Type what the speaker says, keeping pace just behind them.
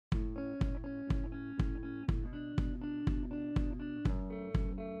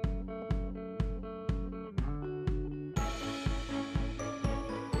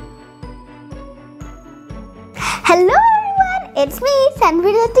Hello everyone, it's me,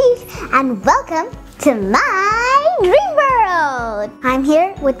 Sanvi Latif, and welcome to my dream world. I'm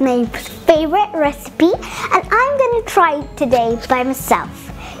here with my favorite recipe and I'm going to try it today by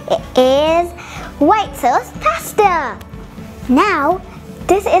myself. It is white sauce pasta. Now,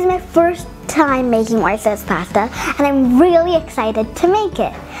 this is my first time making white sauce pasta and I'm really excited to make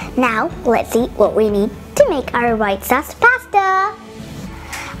it. Now, let's see what we need to make our white sauce pasta.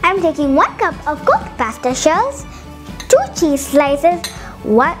 I'm taking 1 cup of cooked pasta shells, 2 cheese slices,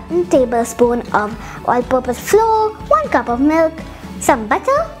 1 tablespoon of all-purpose flour, 1 cup of milk, some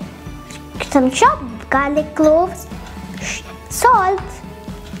butter, some chopped garlic cloves, salt,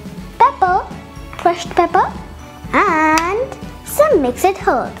 pepper, crushed pepper, and some mixed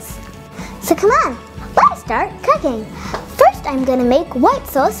herbs. So come on, let's start cooking. First, I'm going to make white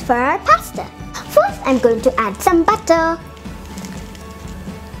sauce for our pasta. First, I'm going to add some butter.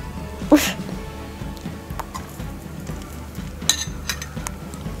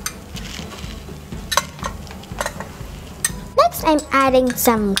 Next, I'm adding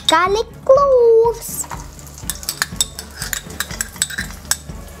some garlic cloves.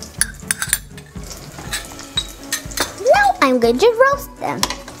 Now I'm going to roast them.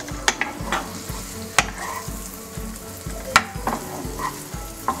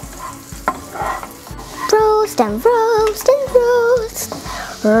 Roast and roast and roast.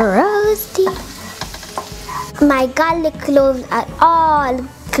 Roasty. My garlic cloves are all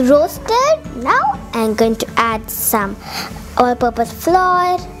roasted. Now I'm going to add some all-purpose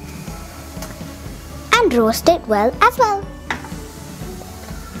flour and roast it well as well.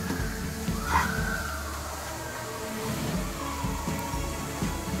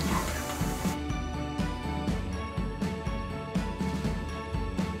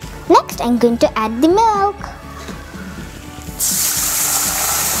 Next, I'm going to add the milk.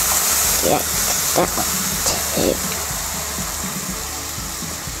 Yeah, that one.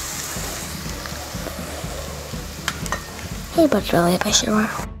 Hey, but really, I sure.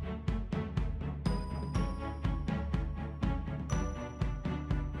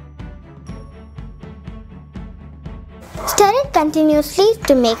 Stir it continuously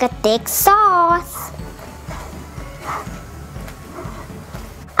to make a thick sauce.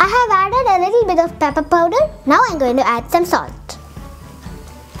 I have added a little bit of pepper powder. Now I'm going to add some salt.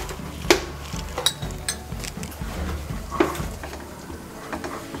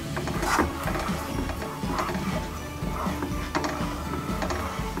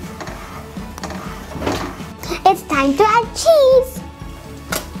 It's time to add cheese.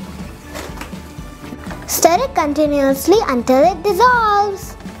 Stir it continuously until it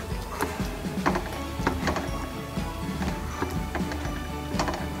dissolves.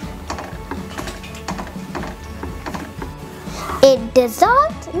 It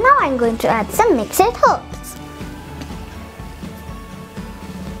dissolved. Now I'm going to add some mixed herbs.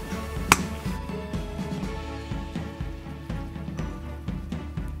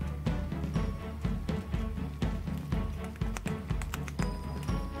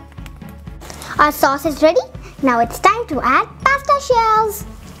 Our sauce is ready. Now it's time to add pasta shells.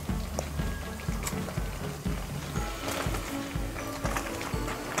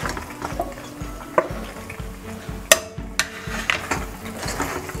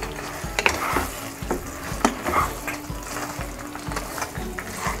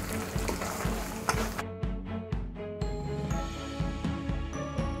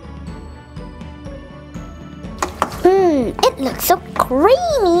 It looks so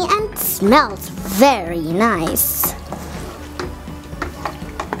creamy and smells very nice.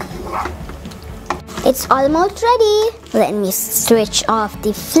 It's almost ready. Let me switch off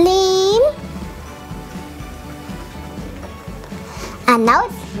the flame. And now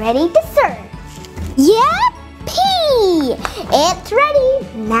it's ready to serve. Yippee! It's ready.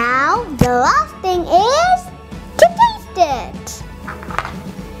 Now the last thing is to taste it.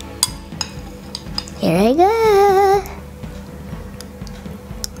 Here I go.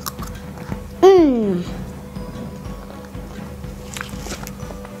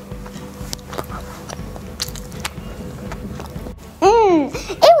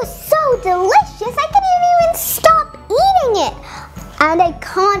 It was so delicious, I couldn't even stop eating it. And I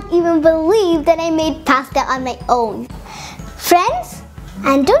can't even believe that I made pasta on my own. Friends,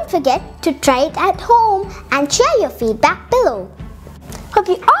 and don't forget to try it at home and share your feedback below. Hope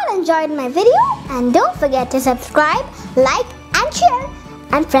you all enjoyed my video and don't forget to subscribe, like and share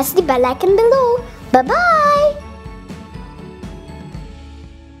and press the bell icon below. Bye-bye.